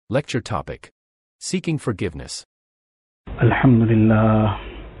Lecture topic: Seeking Forgiveness. Alhamdulillah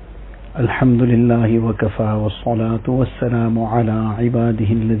wa kafa wa salatu wa salamu ala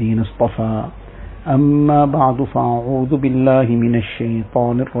ibadihi alladhina istafa. Amma ba'du fa'udhu billahi minash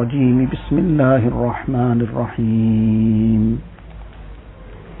shaitanir rajim. Bismillahir rahmanir rahim.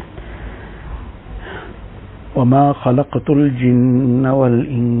 وَمَا خَلَقْتُ الْجِنَّ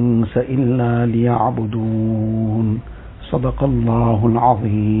وَالْإِنسَ إِلَّا لِيَعْبُدُونَ صدق الله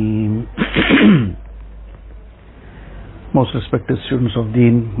العظيم. Most respected students of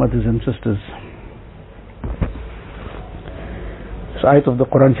Deen, mothers and sisters, this ayat of the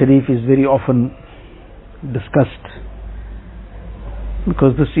Quran Sharif is very often discussed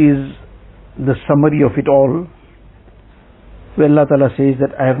because this is the summary of it all, where Allah Ta'ala says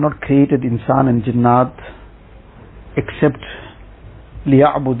that I have not created insan and jinnat except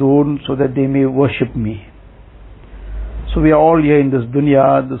liya'budun, so that they may worship me. So we are all here in this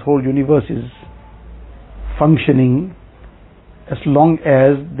dunya, this whole universe is functioning as long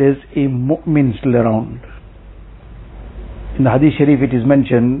as there's a mu'min still around. In the Hadith Sharif it is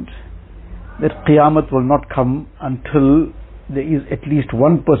mentioned that Qiyamah will not come until there is at least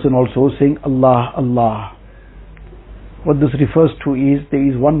one person also saying Allah, Allah. What this refers to is there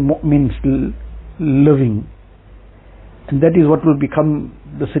is one mu'min still living. And that is what will become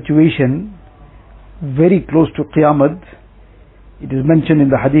the situation very close to Qiyamah. It is mentioned in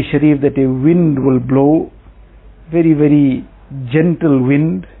the Hadith Sharif that a wind will blow, very, very gentle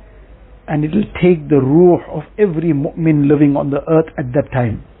wind, and it will take the ruh of every mu'min living on the earth at that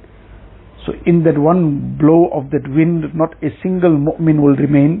time. So in that one blow of that wind, not a single mu'min will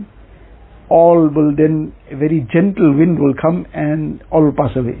remain. All will then, a very gentle wind will come and all will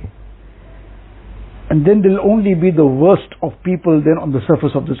pass away. And then there will only be the worst of people then on the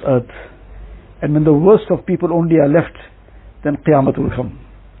surface of this earth. And when the worst of people only are left, then Qiyamah will come.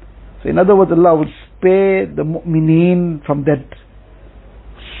 So in other words, Allah will spare the mu'mineen from that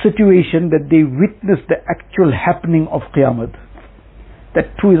situation that they witness the actual happening of Qiyamah.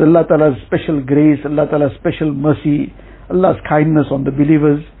 That too is Allah Ta'ala's special grace, Allah Ta'ala's special mercy, Allah's kindness on the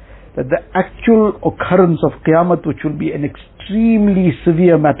believers, that the actual occurrence of Qiyamah, which will be an extremely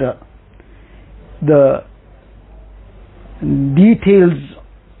severe matter, the details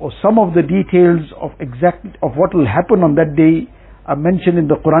or some of the details of what will happen on that day are mentioned in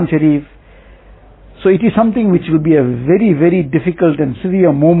the Quran Sharif. So it is something which will be a very, very difficult and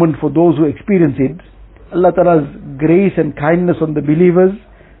severe moment for those who experience it. Allah Ta'ala's grace and kindness on the believers,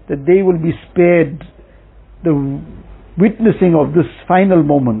 that they will be spared the witnessing of this final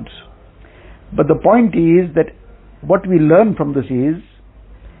moment. But the point is that what we learn from this is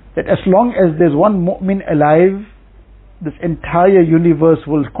that as long as there's one mu'min alive, this entire universe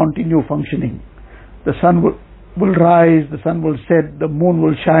will continue functioning. The sun will rise, the sun will set, the moon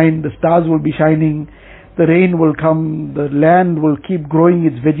will shine, the stars will be shining, the rain will come, the land will keep growing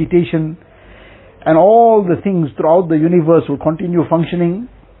its vegetation, and all the things throughout the universe will continue functioning.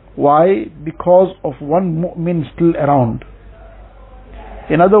 Why? Because of one mu'min still around.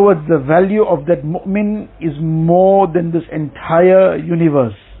 In other words, the value of that mu'min is more than this entire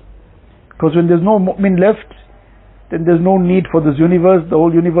universe. Because when there's no mu'min left, then there's no need for this universe, the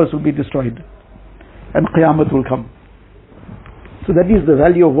whole universe will be destroyed. And Qiyamah will come. So that is the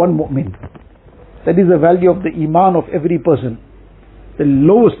value of one mu'min. That is the value of the iman of every person. The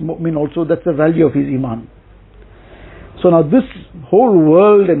lowest mu'min also, that's the value of his iman. So now this whole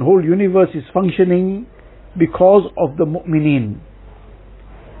world and whole universe is functioning because of the mu'mineen.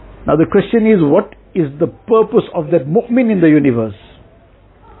 Now the question is, what is the purpose of that mu'min in the universe?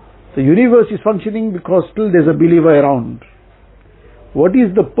 The universe is functioning because still there's a believer around. What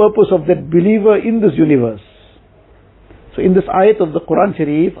is the purpose of that believer in this universe? So in this ayat of the Quran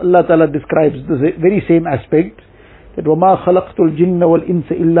Sharif, Allah Ta'ala describes the very same aspect, that وَمَا خَلَقْتُ الْجِنَّ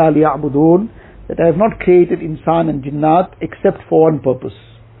وَالْإِنسَ إِلَّا لِيَعْبُدُونَ, that I have not created insan and jinnat except for one purpose.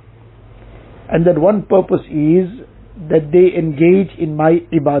 And that one purpose is that they engage in my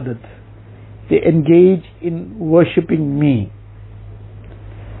ibadat. They engage in worshipping me.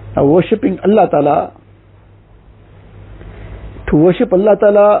 Now worshipping Allah Ta'ala, to worship Allah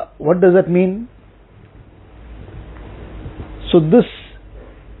Ta'ala, what does that mean? So this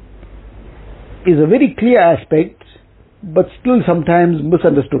is a very clear aspect, but still sometimes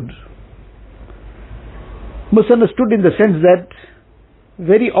misunderstood. Misunderstood in the sense that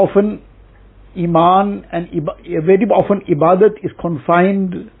very often iman and very often ibadat is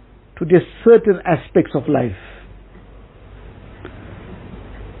confined to just certain aspects of life.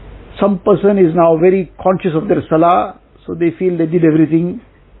 Some person is now very conscious of their salah, so they feel they did everything,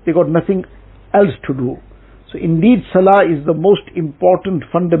 they got nothing else to do. So indeed salah is the most important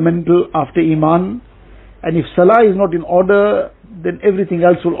fundamental after iman, and if salah is not in order, then everything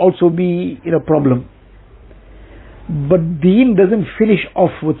else will also be in a problem. But deen doesn't finish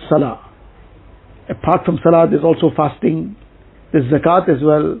off with salah. Apart from salah, there's also fasting, there's zakat as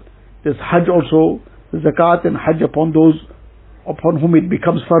well, there's hajj also, there's zakat and hajj upon those upon whom it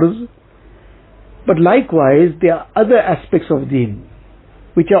becomes farz. But likewise, there are other aspects of deen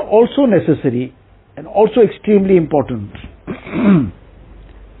which are also necessary and also extremely important.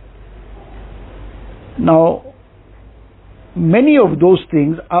 Now, many of those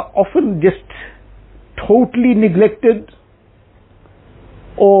things are often just totally neglected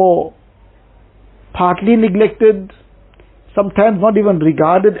or partly neglected, sometimes not even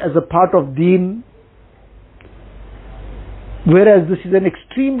regarded as a part of deen, whereas this is an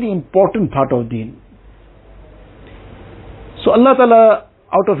extremely important part of deen. So Allah Ta'ala,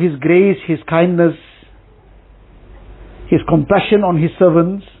 out of His grace, His kindness, His compassion on His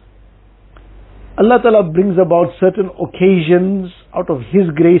servants, Allah Ta'ala brings about certain occasions out of His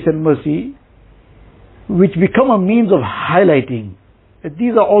grace and mercy which become a means of highlighting that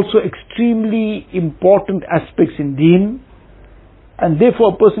these are also extremely important aspects in deen, and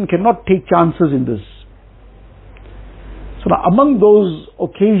therefore a person cannot take chances in this. So now among those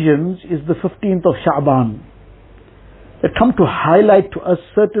occasions is the 15th of Sha'ban that come to highlight to us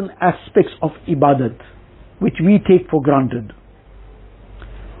certain aspects of ibadat which we take for granted.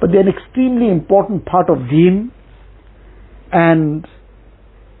 But they're an extremely important part of deen, and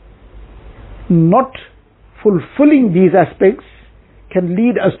not fulfilling these aspects can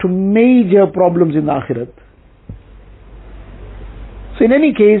lead us to major problems in the akhirat. So in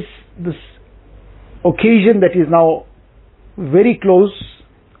any case, this occasion that is now very close,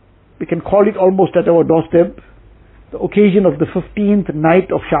 we can call it almost at our doorstep, the occasion of the 15th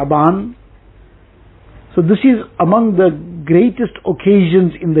night of Sha'ban. So this is among the greatest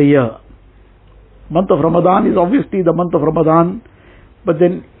occasions in the year. Month of Ramadan is obviously the month of Ramadan, but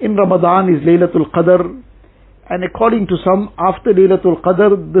then in Ramadan is Laylatul Qadr, and according to some, after Laylatul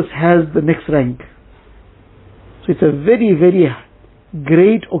Qadr, this has the next rank. So it's a very, very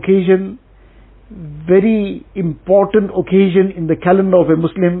great occasion, very important occasion in the calendar of a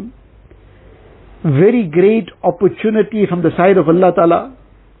Muslim, very great opportunity from the side of Allah Ta'ala.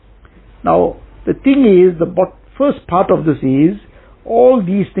 Now, the thing is, the first part of this is, all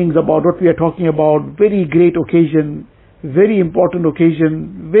these things about what we are talking about, very great occasion, very important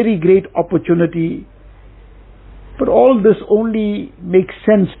occasion, very great opportunity, but all this only makes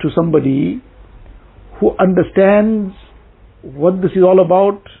sense to somebody who understands what this is all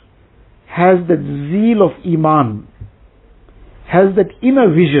about, has that zeal of iman, has that inner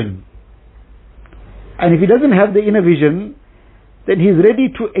vision. And if he doesn't have the inner vision, then he's ready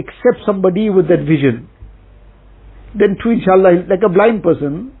to accept somebody with that vision. Then too, inshallah, like a blind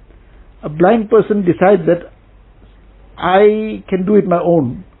person decides that I can do it my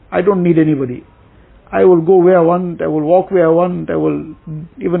own. I don't need anybody. I will go where I want, I will walk where I want, I will,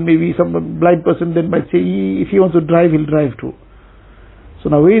 even maybe some blind person then might say, if he wants to drive, he'll drive too. So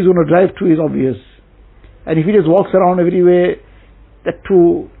now where he's going to drive to is obvious. And if he just walks around everywhere, that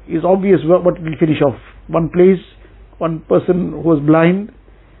too is obvious what will finish off. One place, one person who was blind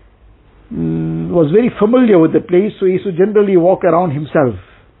was very familiar with the place, so he used to generally walk around himself,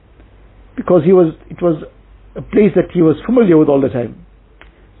 because it was a place that he was familiar with all the time.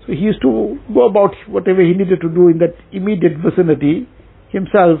 So he used to go about whatever he needed to do in that immediate vicinity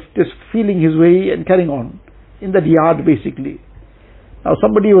himself, just feeling his way and carrying on in that yard basically. Now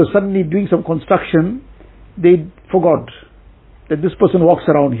somebody was suddenly doing some construction, they forgot that this person walks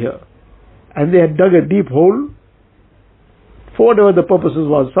around here, and they had dug a deep hole for whatever the purposes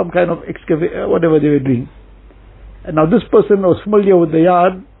was, some kind of whatever they were doing. And now this person was familiar with the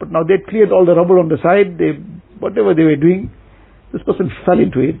yard, but now they'd cleared all the rubble on the side, whatever they were doing, this person fell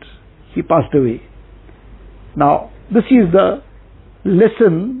into it. He passed away. Now, this is the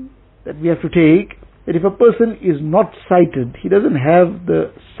lesson that we have to take, that if a person is not sighted, he doesn't have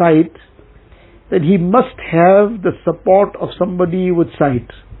the sight, then he must have the support of somebody with sight.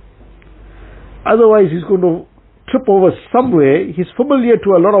 Otherwise, he's going to trip over somewhere. He's familiar to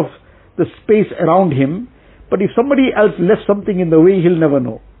a lot of the space around him, but if somebody else left something in the way, he'll never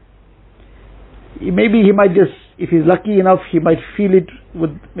know. Maybe he might just, if he's lucky enough, he might feel it with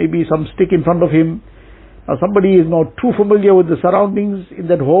maybe some stick in front of him. Now somebody is not too familiar with the surroundings in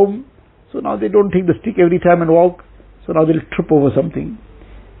that home, so now they don't take the stick every time and walk, so now they'll trip over something.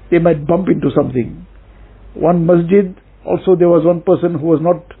 They might bump into something. One masjid, also there was one person who was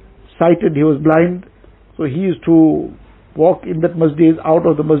not sighted, he was blind, so he used to walk in that masjid, out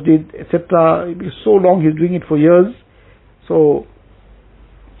of the masjid, etc. It was so long, he's doing it for years. So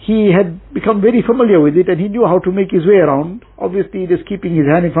he had become very familiar with it, and he knew how to make his way around. Obviously, just keeping his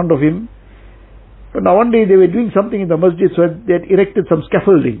hand in front of him. But now one day they were doing something in the masjid, so they had erected some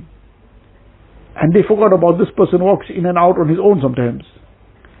scaffolding. And they forgot about this person walks in and out on his own sometimes.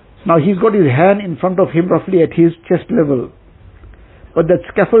 Now he's got his hand in front of him roughly at his chest level. But that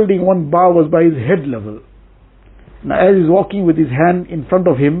scaffolding, one bar was by his head level. Now as he's walking with his hand in front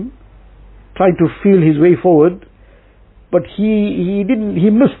of him, trying to feel his way forward, but he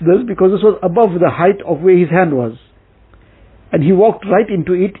missed this because this was above the height of where his hand was. And he walked right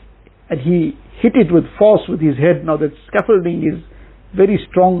into it, and he hit it with force with his head. Now that scaffolding is very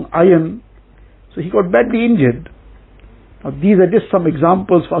strong iron, so he got badly injured. Now these are just some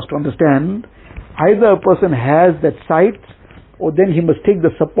examples for us to understand. Either a person has that sight, or then he must take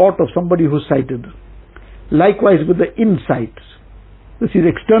the support of somebody who's sighted. Likewise with the insight. This is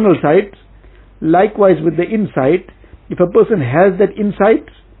external sight. Likewise with the insight. If a person has that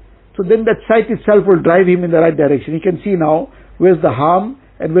insight, so then that sight itself will drive him in the right direction. He can see now where's the harm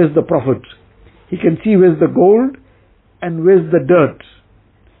and where's the profit. He can see where's the gold and where's the dirt.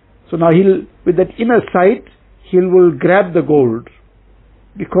 So now with that inner sight, he will grab the gold.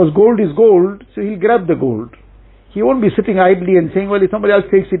 Because gold is gold, so he'll grab the gold. He won't be sitting idly and saying, well, if somebody else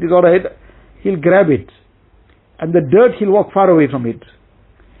takes it, it's alright. He'll grab it. And the dirt, he'll walk far away from it.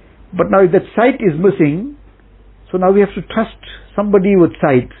 But now if that sight is missing, so now we have to trust somebody with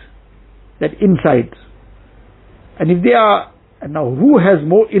sight, that insight. And if they are, and now who has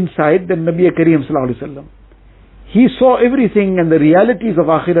more insight than Nabi Kareem Sallallahu Alaihi Wasallam? He saw everything and the realities of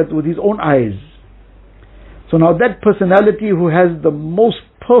Akhirat with his own eyes. So now that personality who has the most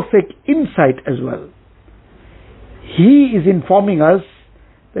perfect insight as well, he is informing us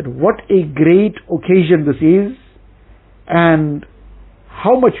that what a great occasion this is, and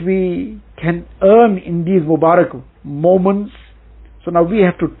how much we can earn in these Mubarak moments. So now we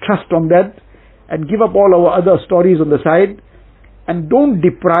have to trust on that and give up all our other stories on the side, and don't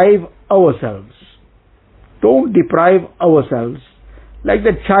deprive ourselves. Don't deprive ourselves. Like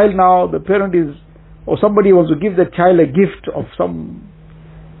that child now, the parent is, or somebody wants to give that child a gift of some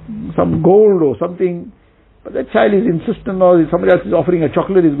gold or something, but that child is insistent, or somebody else is offering a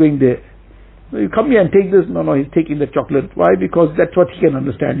chocolate, is going there. So you come here and take this. No, he's taking the chocolate. Why? Because that's what he can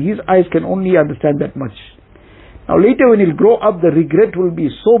understand. His eyes can only understand that much. Now later when he'll grow up, the regret will be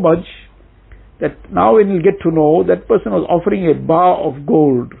so much that now when he'll get to know that person was offering a bar of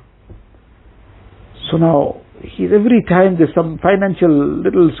gold. So now every time there's some financial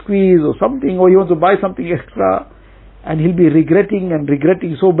little squeeze or something, or he wants to buy something extra, and he'll be regretting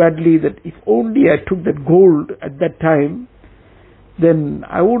so badly that if only I took that gold at that time, then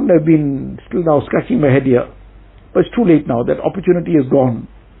I wouldn't have been still now scratching my head here. But it's too late now. That opportunity is gone.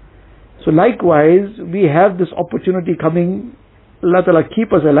 So likewise, we have this opportunity coming. Allah Ta'ala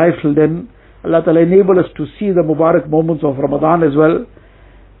keep us alive till then. Allah Ta'ala enable us to see the Mubarak moments of Ramadan as well.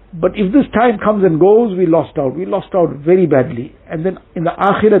 But if this time comes and goes, we lost out. We lost out very badly. And then in the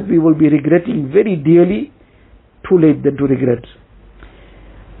Akhirat, we will be regretting very dearly. Too late then to regret.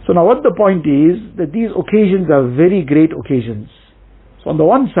 So now what the point is, that these occasions are very great occasions. So on the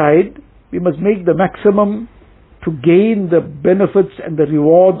one side, we must make the maximum to gain the benefits and the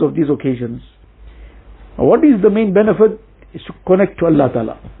rewards of these occasions. Now what is the main benefit? Is to connect to Allah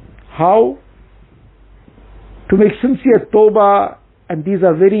Ta'ala. How? To make sincere tawbah, and these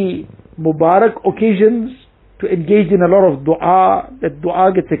are very Mubarak occasions, to engage in a lot of dua, that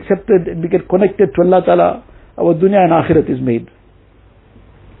dua gets accepted and we get connected to Allah Ta'ala. Our dunya and akhirat is made.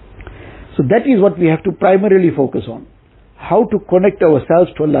 So that is what we have to primarily focus on. How to connect ourselves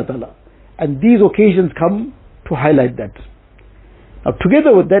to Allah Ta'ala. And these occasions come to highlight that. Now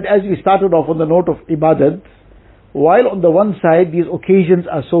together with that, as we started off on the note of ibadat, while on the one side these occasions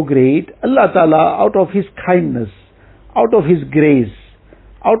are so great, Allah Ta'ala, out of His kindness, out of His grace,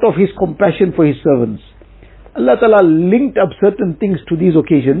 out of His compassion for His servants, Allah Ta'ala linked up certain things to these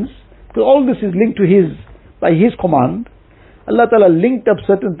occasions, because all this is linked to by His command. Allah Ta'ala linked up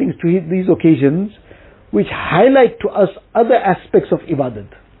certain things to these occasions, which highlight to us other aspects of ibadat,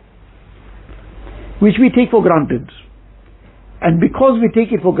 which we take for granted. And because we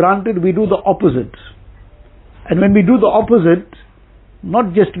take it for granted, we do the opposite. And when we do the opposite,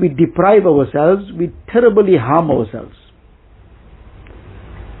 not just we deprive ourselves, we terribly harm ourselves.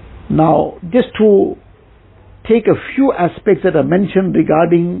 Now, just to take a few aspects that are mentioned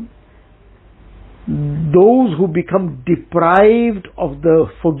regarding those who become deprived of the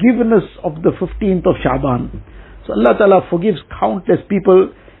forgiveness of the 15th of Sha'ban. So Allah Ta'ala forgives countless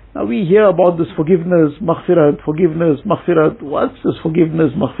people Now we hear about this forgiveness, maghfirat, forgiveness, maghfirat. What's this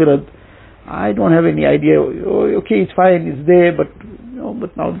forgiveness, maghfirat? I don't have any idea. Okay, it's fine, it's there, but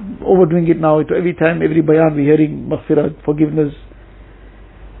but now overdoing it now. Every time, every bayan we're hearing maghfirat, forgiveness.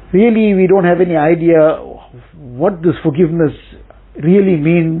 Really, we don't have any idea what this forgiveness really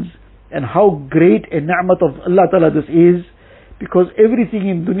means and how great a ni'mat of Allah Ta'ala this is, because everything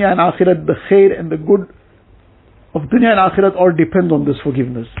in dunya and akhirat, the khair and the good of dunya and akhirat all depend on this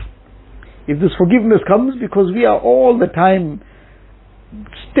forgiveness. If this forgiveness comes, because we are all the time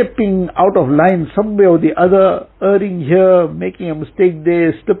stepping out of line somewhere or the other, erring here, making a mistake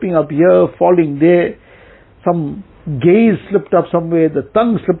there, slipping up here, falling there, some gaze slipped up somewhere, the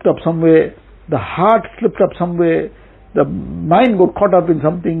tongue slipped up somewhere, the heart slipped up somewhere, the mind got caught up in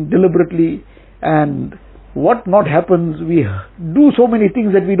something deliberately, and what not happens, we do so many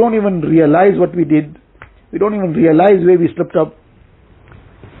things that we don't even realize what we did. We don't even realize where we slipped up.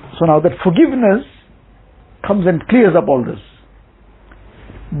 So now that forgiveness comes and clears up all this.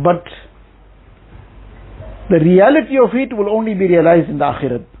 But the reality of it will only be realized in the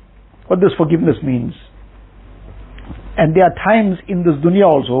akhirat, what this forgiveness means. And there are times in this dunya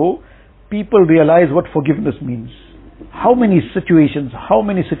also, people realize what forgiveness means. How many situations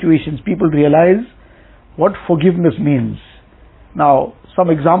people realize what forgiveness means. Now, some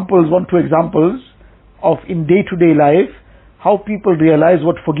examples, 1-2 examples of in day-to-day life, how people realize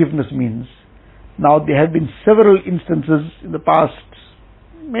what forgiveness means. Now, there have been several instances in the past,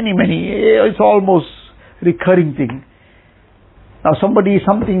 many, it's almost recurring thing. Now,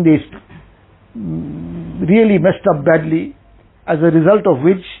 something they really messed up badly, as a result of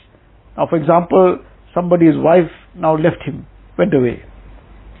which, now for example, somebody's wife now left him, went away.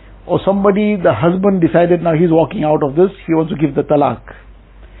 Or the husband decided now he's walking out of this, he wants to give the talaq.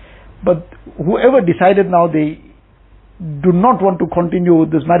 But whoever decided now they do not want to continue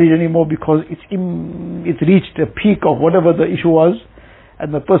this marriage anymore because it's reached a peak of whatever the issue was,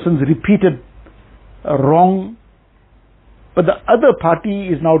 and the person's repeated wrong. But the other party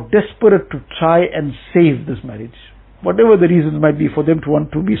is now desperate to try and save this marriage. Whatever the reasons might be for them to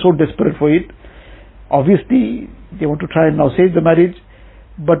want to be so desperate for it. Obviously, they want to try and now save the marriage,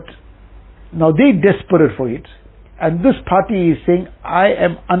 but now they're desperate for it. And this party is saying, I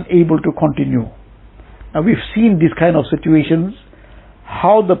am unable to continue. Now we've seen these kind of situations,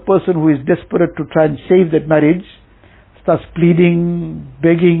 how the person who is desperate to try and save that marriage starts pleading,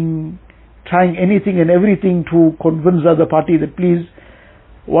 begging, trying anything and everything to convince the other party that please,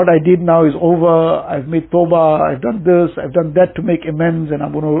 what I did now is over, I've made tawbah, I've done this, I've done that to make amends, and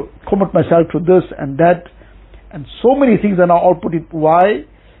I'm going to commit myself to this and that. And so many things are now all put in. Why?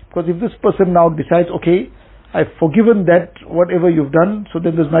 Because if this person now decides, okay, I've forgiven that, whatever you've done, so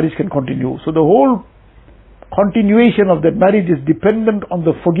then this marriage can continue. So the whole continuation of that marriage is dependent on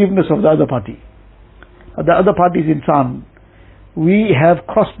the forgiveness of the other party. The other party is insan. We have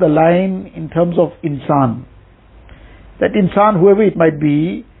crossed the line in terms of insan. That insan, whoever it might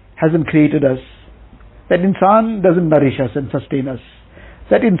be, hasn't created us. That insan doesn't nourish us and sustain us.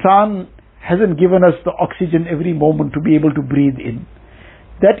 That insan hasn't given us the oxygen every moment to be able to breathe in.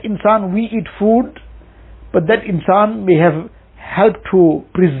 That insan, we eat food, but that insan may have helped to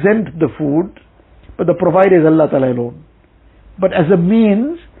present the food, but the provider is Allah Ta'ala alone. But as a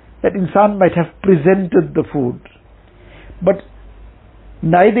means, that insan might have presented the food. But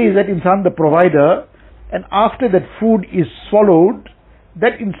neither is that insan the provider, and after that food is swallowed,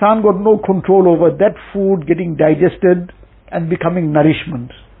 that insan got no control over that food getting digested and becoming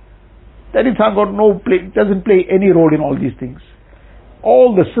nourishment. That insan doesn't play any role in all these things.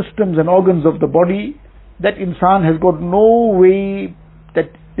 All the systems and organs of the body, that insan has got no way that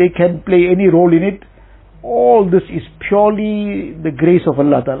they can play any role in it. All this is purely the grace of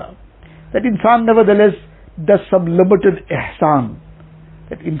Allah Ta'ala. That insan nevertheless does some limited ihsan.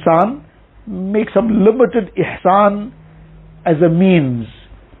 That insan makes some limited ihsan as a means,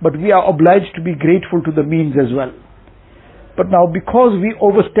 but we are obliged to be grateful to the means as well. But now because we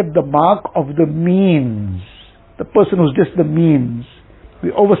overstep the mark of the means, the person who's just the means,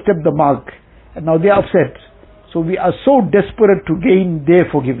 we overstep the mark, and now they are upset. So we are so desperate to gain their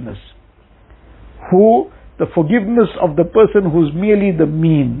forgiveness. The forgiveness of the person who's merely the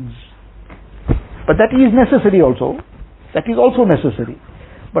means. But that is necessary also. That is also necessary.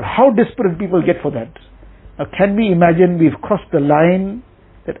 But how desperate people get for that. Now can we imagine we've crossed the line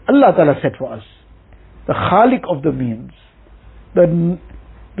that Allah Ta'ala set for us. The Khaliq of the means. The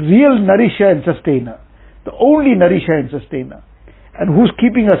real nourisher and sustainer. The only nourisher and sustainer. And who's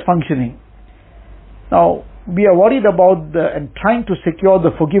keeping us functioning. Now we are worried about and trying to secure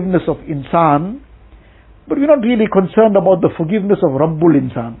the forgiveness of insan, but we're not really concerned about the forgiveness of Rabbul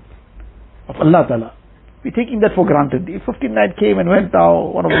Insan. of Allah Ta'ala. We're taking that for granted. The 15th night came and went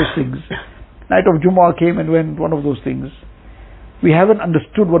now, one of those things. Night of Jummah came and went, one of those things. We haven't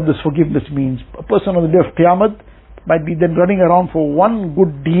understood what this forgiveness means. A person on the day of Qiyamah might be then running around for one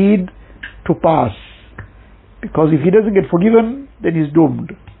good deed to pass. Because if he doesn't get forgiven, then he's doomed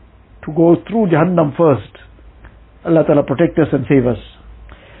to go through Jahannam first. Allah Ta'ala protect us and save us.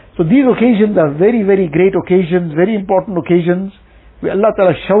 So these occasions are very, very great occasions, very important occasions, where Allah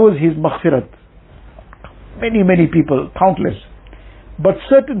Ta'ala showers His maghfirat. Many, many people, countless. But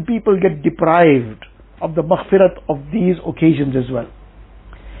certain people get deprived of the maghfirat of these occasions as well.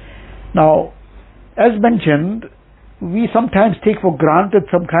 Now, as mentioned, we sometimes take for granted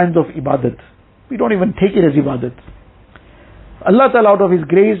some kinds of ibadat. We don't even take it as ibadat. Allah Ta'ala out of His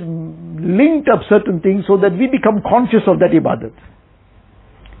grace linked up certain things so that we become conscious of that ibadat.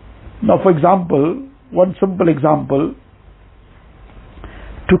 Now for example, one simple example,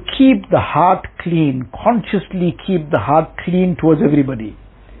 to keep the heart clean, consciously keep the heart clean towards everybody.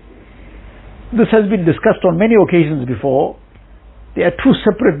 This has been discussed on many occasions before. There are two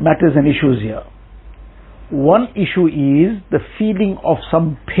separate matters and issues here. One issue is the feeling of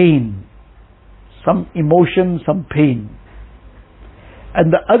some pain, some emotion, some pain.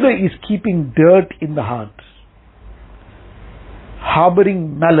 And the other is keeping dirt in the heart,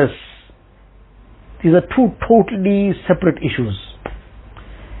 harboring malice. These are two totally separate issues.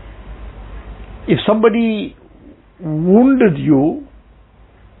 If somebody wounded you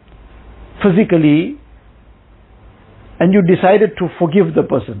physically and you decided to forgive the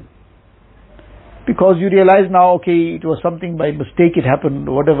person because you realize now, okay, it was something by mistake, it happened,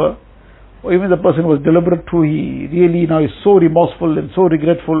 or whatever, or even the person was deliberate too, he really now is so remorseful and so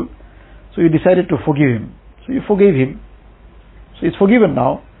regretful, so you decided to forgive him. So you forgave him. So it's forgiven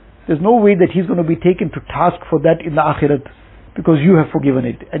now. There's no way that he's going to be taken to task for that in the akhirat because you have forgiven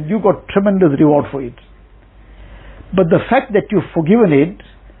it and you got tremendous reward for it. But the fact that you've forgiven it,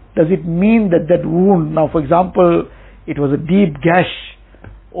 does it mean that that wound, now for example, it was a deep gash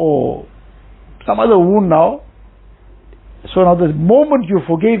or some other wound now, so now the moment you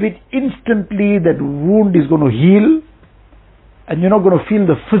forgave it, instantly that wound is going to heal and you're not going to feel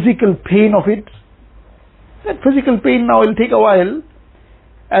the physical pain of it. That physical pain now will take a while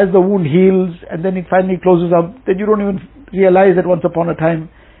as the wound heals and then it finally closes up. Then you don't even realize that once upon a time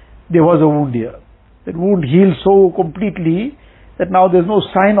there was a wound here. That wound heals so completely that now there's no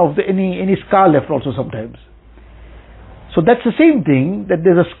sign of any scar left also sometimes. So that's the same thing, that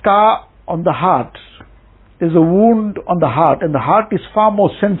there's a scar on the heart. There's a wound on the heart, and the heart is far more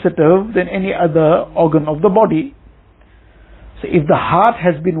sensitive than any other organ of the body. So if the heart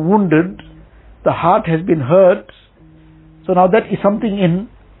has been wounded, the heart has been hurt, so now that is something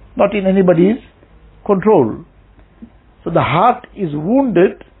not in anybody's control. So the heart is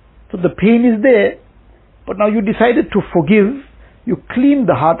wounded, so the pain is there, but now you decided to forgive, you clean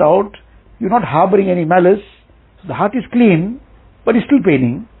the heart out, you're not harboring any malice, so the heart is clean, but it's still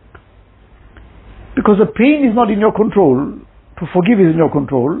paining. Because the pain is not in your control, to forgive is in your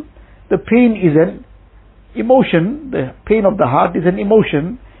control. The pain is an emotion, the pain of the heart is an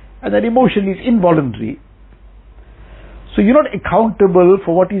emotion, and that emotion is involuntary. So you're not accountable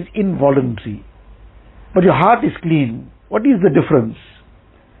for what is involuntary, but your heart is clean. What is the difference?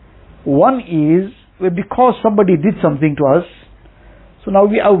 One is, because somebody did something to us, so now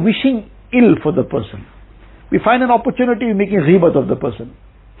we are wishing ill for the person. We find an opportunity, we're making ghibat of the person.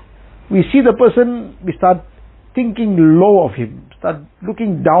 We see the person, we start thinking low of him, start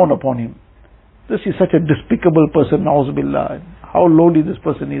looking down upon him. This is such a despicable person, na'uzubillah. How lowly this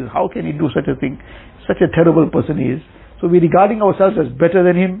person is, how can he do such a thing? Such a terrible person he is. So we're regarding ourselves as better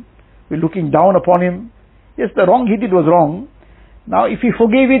than him, we're looking down upon him. Yes, the wrong he did was wrong. Now if he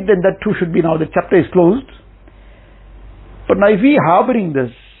forgave it, then that too should be now, the chapter is closed. But now if we're harboring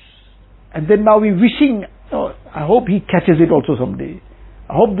this, and then now we're wishing, oh, I hope he catches it also someday.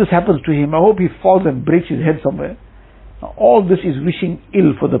 I hope this happens to him. I hope he falls and breaks his head somewhere. Now, all this is wishing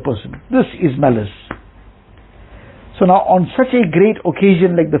ill for the person. This is malice. So now on such a great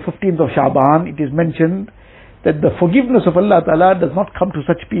occasion like the 15th of Sha'ban, it is mentioned that the forgiveness of Allah Ta'ala does not come to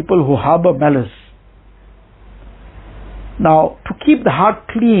such people who harbor malice. Now, to keep the heart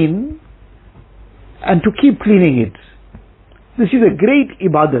clean and to keep cleaning it, this is a great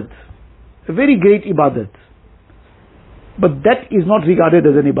ibadat, a very great ibadat. But that is not regarded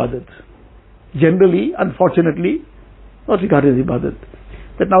as an ibadat. Generally, unfortunately, not regarded as ibadat.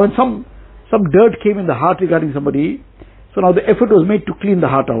 That now when some dirt came in the heart regarding somebody, so now the effort was made to clean the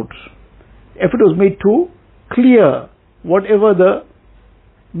heart out. Effort was made to clear whatever the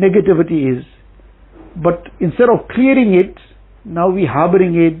negativity is. But instead of clearing it, now we're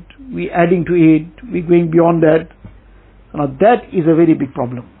harboring it, we adding to it, we going beyond that. So now that is a very big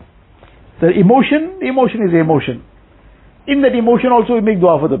problem. The emotion is emotion. In that emotion also we make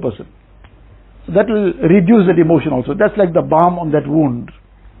dua for the person. So that will reduce that emotion also. That's like the balm on that wound.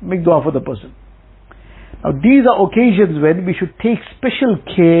 Make dua for the person. Now these are occasions when we should take special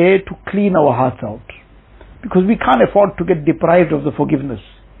care to clean our hearts out. Because we can't afford to get deprived of the forgiveness.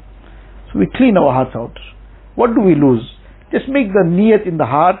 So we clean our hearts out. What do we lose? Just make the niyat in the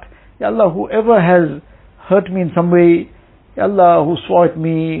heart. Ya Allah, whoever has hurt me in some way, Ya Allah, who swore at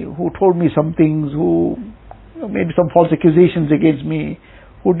me, who told me some things, who made some false accusations against me,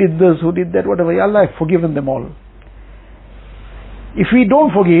 who did this, who did that, whatever, Ya Allah, I've forgiven them all. If we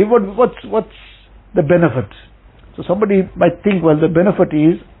don't forgive, what's the benefit? So somebody might think, well, the benefit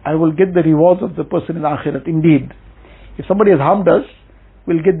is, I will get the rewards of the person in Akhirat. Indeed, if somebody has harmed us,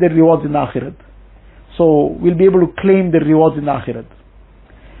 we'll get the rewards in Akhirat. So we'll be able to claim the rewards in Akhirat.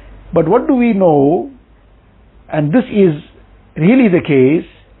 But what do we know, and this is really the case,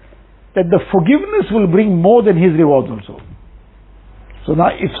 that the forgiveness will bring more than his rewards also. So now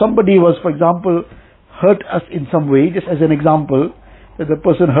if somebody was, for example, hurt us in some way, just as an example, that the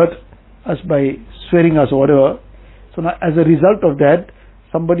person hurt us by swearing us or whatever, so now as a result of that,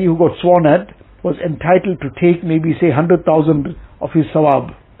 somebody who got sworn at was entitled to take maybe say 100,000 of his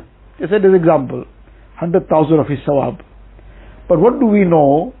sawab. Just as an example, 100,000 of his sawab. But what do we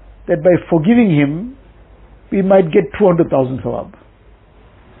know? That by forgiving him, we might get 200,000 sawab.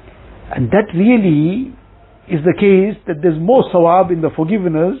 And that really is the case, that there's more sawab in the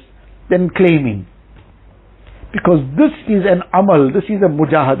forgiveness than claiming. Because this is an amal, this is a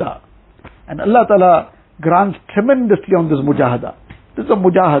mujahada. And Allah Ta'ala grants tremendously on this mujahada. This is a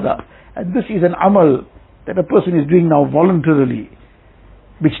mujahada. And this is an amal that a person is doing now voluntarily,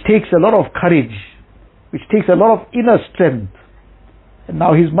 which takes a lot of courage, which takes a lot of inner strength. And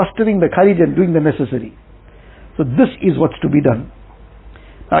now he's mustering the courage and doing the necessary. So this is what's to be done.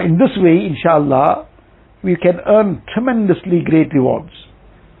 Now in this way, inshallah, we can earn tremendously great rewards.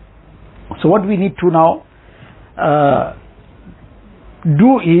 So what we need to now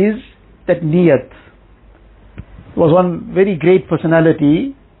do is that niyat. There was one very great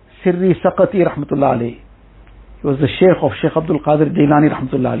personality, Sirri Saqati rahmatullah alayhi. He was the Sheikh of Sheikh Abdul Qadir Jailani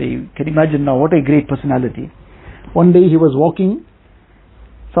rahmatullah alayhi. You can imagine now what a great personality. One day he was walking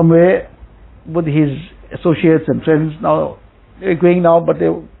somewhere with his associates and friends. Now they were going now, but they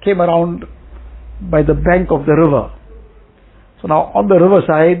came around by the bank of the river. So now on the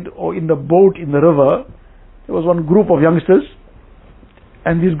riverside or in the boat in the river, there was one group of youngsters,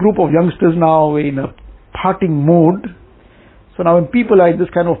 and this group of youngsters now were in a parting mood. So now when people are in this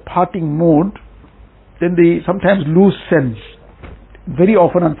kind of parting mood, then they sometimes lose sense. Very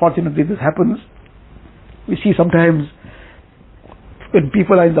often, unfortunately, this happens. We see sometimes when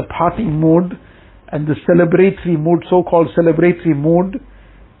people are in the parting mood and the celebratory mood, so-called celebratory mood,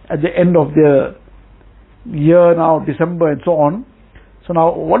 at the end of the year now, December and so on. So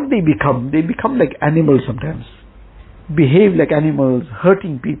now what they become like animals sometimes. Behave like animals,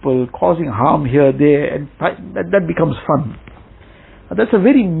 hurting people, causing harm here, there, and that becomes fun. Now that's a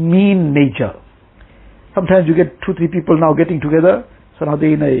very mean nature. Sometimes you get 2-3 people now getting together, so now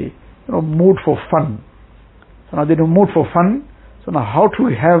they're in a mood for fun. So now they're in a mood for fun. So now how to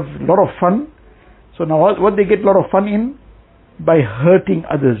have a lot of fun? So now what they get a lot of fun in? By hurting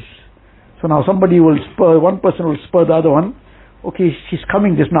others. So now somebody will one person will spur the other one. Okay, she's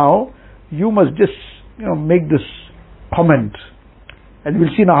coming just now. You must just, make this comment. And we'll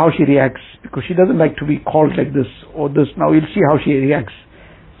see now how she reacts. Because she doesn't like to be called like this or this. Now we'll see how she reacts.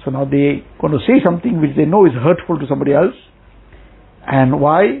 So now they're going to say something which they know is hurtful to somebody else. And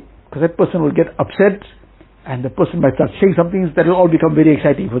why? Because that person will get upset. And the person might start saying something that will all become very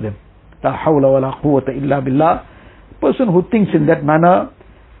exciting for them. La hawla wa la quwwata illa billah. Person who thinks in that manner,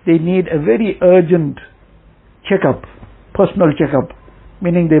 they need a very urgent checkup, personal checkup,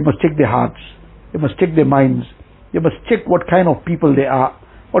 meaning they must check their hearts, they must check their minds, they must check what kind of people they are,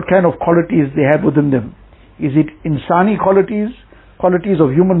 what kind of qualities they have within them. Is it insani qualities, qualities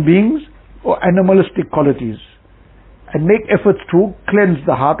of human beings, or animalistic qualities? And make efforts to cleanse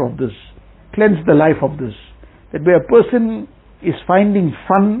the heart of this, cleanse the life of this. That where a person is finding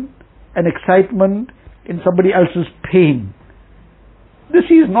fun and excitement in somebody else's pain. This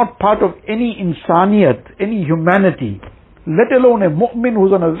is not part of any insaniyat, any humanity, let alone a mu'min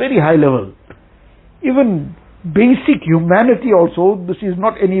who's on a very high level. Even basic humanity also, this is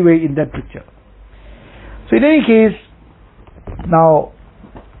not anyway in that picture. So in any case, now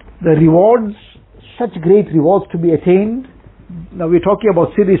the rewards, such great rewards to be attained. Now we're talking about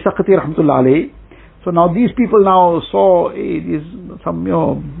Sirri Saqati rahmatullah alayhi. So now these people now saw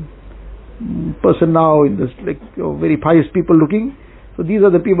some person now in this, very pious people looking. So these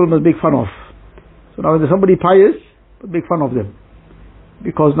are the people must make fun of. So now when there's somebody pious, make fun of them.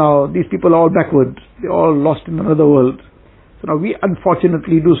 Because now these people are all backward. They're all lost in another world. So now we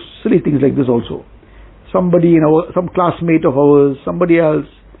unfortunately do silly things like this also. Somebody some classmate of ours, somebody else,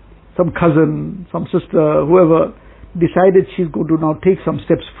 some cousin, some sister, whoever, decided she's going to now take some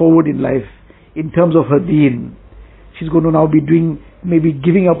steps forward in life in terms of her deen. She's going to now be maybe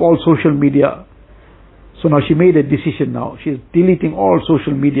giving up all social media. So now she made a decision now. She's deleting all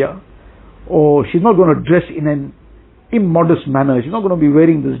social media. Or she's not going to dress in an immodest manner. She's not going to be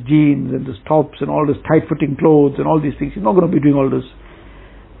wearing this jeans and this tops and all this tight-fitting clothes and all these things. She's not going to be doing all this.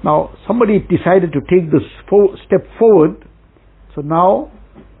 Now, somebody decided to take this step forward. So now,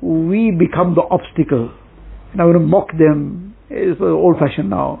 we become the obstacle. Now we're going to mock them. It's old-fashioned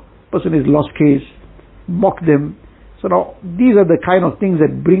now. Person is lost case. Mock them. So now, these are the kind of things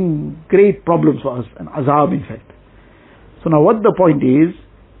that bring great problems for us, and azab in fact. So now what the point is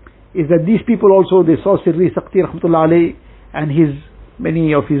that these people also, they saw Sirri Saqti Rahmatullah Alayh and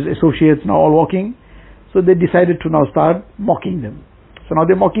many of his associates now all walking. So they decided to now start mocking them. So now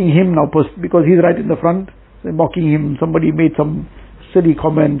they're mocking him now because he's right in the front. They're mocking him. Somebody made some silly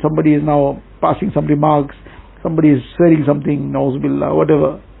comment. Somebody is now passing some remarks. Somebody is swearing something, Nauzubillah,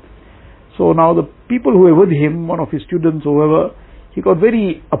 whatever. So now the people who were with him, one of his students or whoever, he got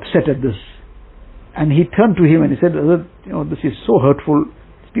very upset at this. And he turned to him and he said, this is so hurtful.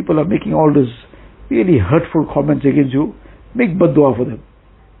 People are making all these really hurtful comments against you. Make bad dua for them.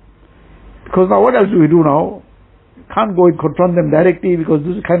 Because now what else do we do now? You can't go and confront them directly because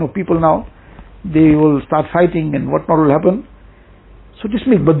this is the kind of people now. They will start fighting and what not will happen. So just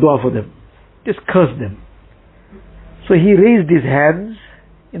make bad dua for them. Just curse them. So he raised his hands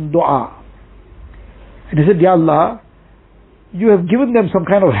in dua. And he said, Ya Allah, you have given them some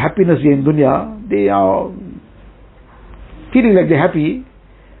kind of happiness here in dunya. They are feeling like they're happy.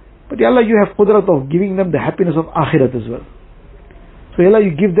 But Ya Allah, you have qudrat of giving them the happiness of akhirat as well. So Ya Allah,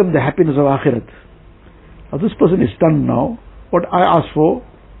 you give them the happiness of akhirat. Now this person is stunned now. What I asked for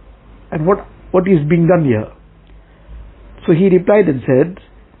and what is being done here. So he replied and said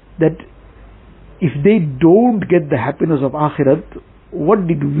that if they don't get the happiness of akhirat, what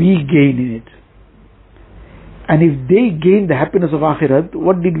did we gain in it? And if they gain the happiness of akhirat,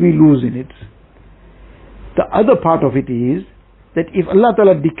 what did we lose in it? The other part of it is that if Allah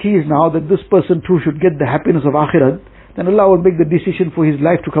Ta'ala decrees now that this person too should get the happiness of akhirat, then Allah will make the decision for his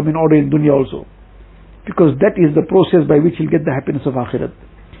life to come in order in dunya also. Because that is the process by which he'll get the happiness of akhirat.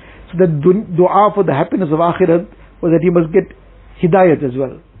 So that dua for the happiness of akhirat was that he must get hidayat as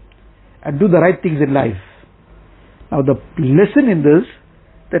well. And do the right things in life. Now the lesson in this,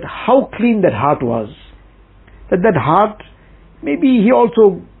 that how clean that heart was. That heart, maybe he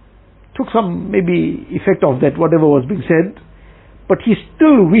also took some maybe effect of that, whatever was being said. But he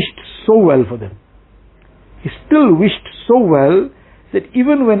still wished so well for them. He still wished so well that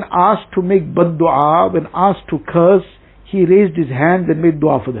even when asked to make bad dua, when asked to curse, he raised his hands and made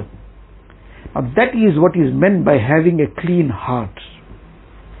dua for them. Now that is what is meant by having a clean heart.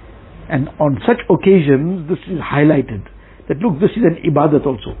 And on such occasions, this is highlighted. That look, this is an ibadat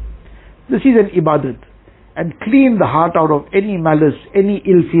also. This is an ibadat. And clean the heart out of any malice, any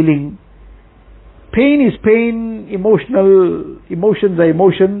ill feeling. Pain is pain, emotions are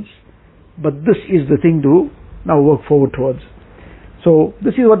emotions, but this is the thing to now work forward towards. So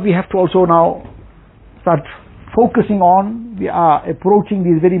this is what we have to also now start focusing on. We are approaching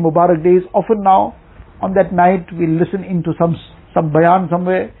these very Mubarak days. Often now, on that night, we listen into some bayan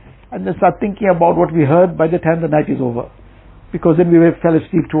somewhere, and then start thinking about what we heard by the time the night is over. Because then we fell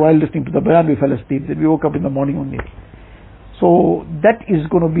asleep too while listening to the bayan, we fell asleep. Then we woke up in the morning only. So that is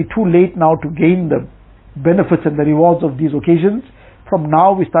going to be too late now to gain the benefits and the rewards of these occasions. From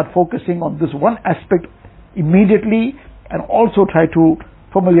now we start focusing on this one aspect immediately, and also try to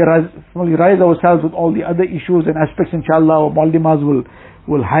familiarize ourselves with all the other issues and aspects. Inshallah, our Maldimas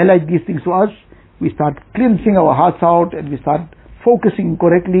will highlight these things to us. We start cleansing our hearts out and we start focusing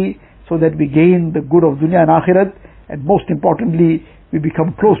correctly so that we gain the good of dunya and akhirat, and most importantly we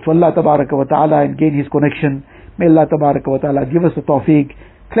become close to Allah Tabaraka wa Ta'ala and gain His connection. May Allah Tabaraka wa Ta'ala give us the tawfiq,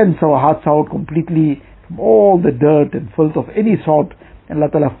 cleanse our hearts out completely from all the dirt and filth of any sort, and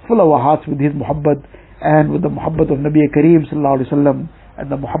Allah Ta'ala fill our hearts with His muhabbat and with the muhabbat of Nabi Kareem Sallallahu Alaihi Wasallam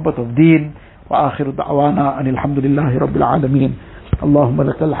and the muhabbat of deen. Wa akhiru da'wana anil hamdulillahi rabbil alameen. Allahumma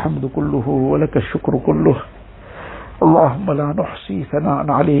lakal hamdu kulluhu wa lakal shukru kulluhu. Allahumma la nuhsi thana'an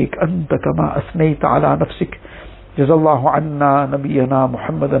alayk anta kama asnayta ala nafsik. جزا الله عنا نبينا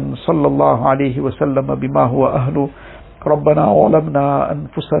محمدا صلى الله عليه وسلم بما هو أهله ربنا ظلمنا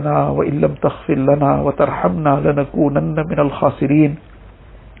أنفسنا وإن لم تغفر لنا وترحمنا لنكونن من الخاسرين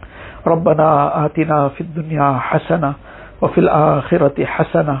ربنا آتنا في الدنيا حسنة وفي الآخرة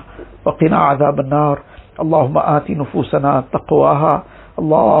حسنة وقنا عذاب النار اللهم آت نفوسنا تقواها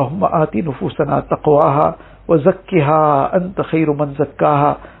اللهم آت نفوسنا تقواها وزكها أنت خير من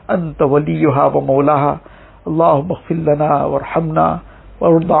زكاها أنت وليها ومولاها اللهم اغفر لنا وارحمنا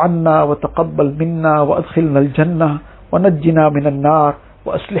وارض عنا وتقبل منا وأدخلنا الجنة ونجنا من النار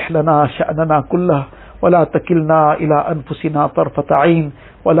وأصلح لنا شأننا كله ولا تكلنا إلى أنفسنا طرفة عين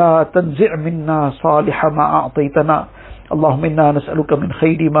ولا تنزع منا صالح ما أعطيتنا اللهم إنا نسألك من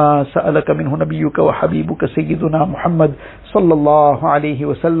خير ما سألك منه نبيك وحبيبك سيدنا محمد صلى الله عليه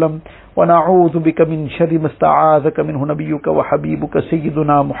وسلم ونعوذ بك من شر ما استعاذك منه نبيك وحبيبك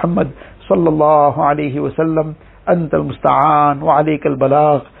سيدنا محمد صلى الله عليه وسلم أنت المستعان وعليك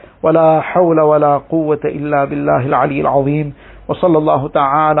البلاغ ولا حول ولا قوة إلا بالله العلي العظيم وصلى الله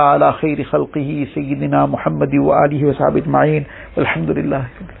تعالى على خير خلقه سيدنا محمد وآله وصحبه أجمعين والحمد لله.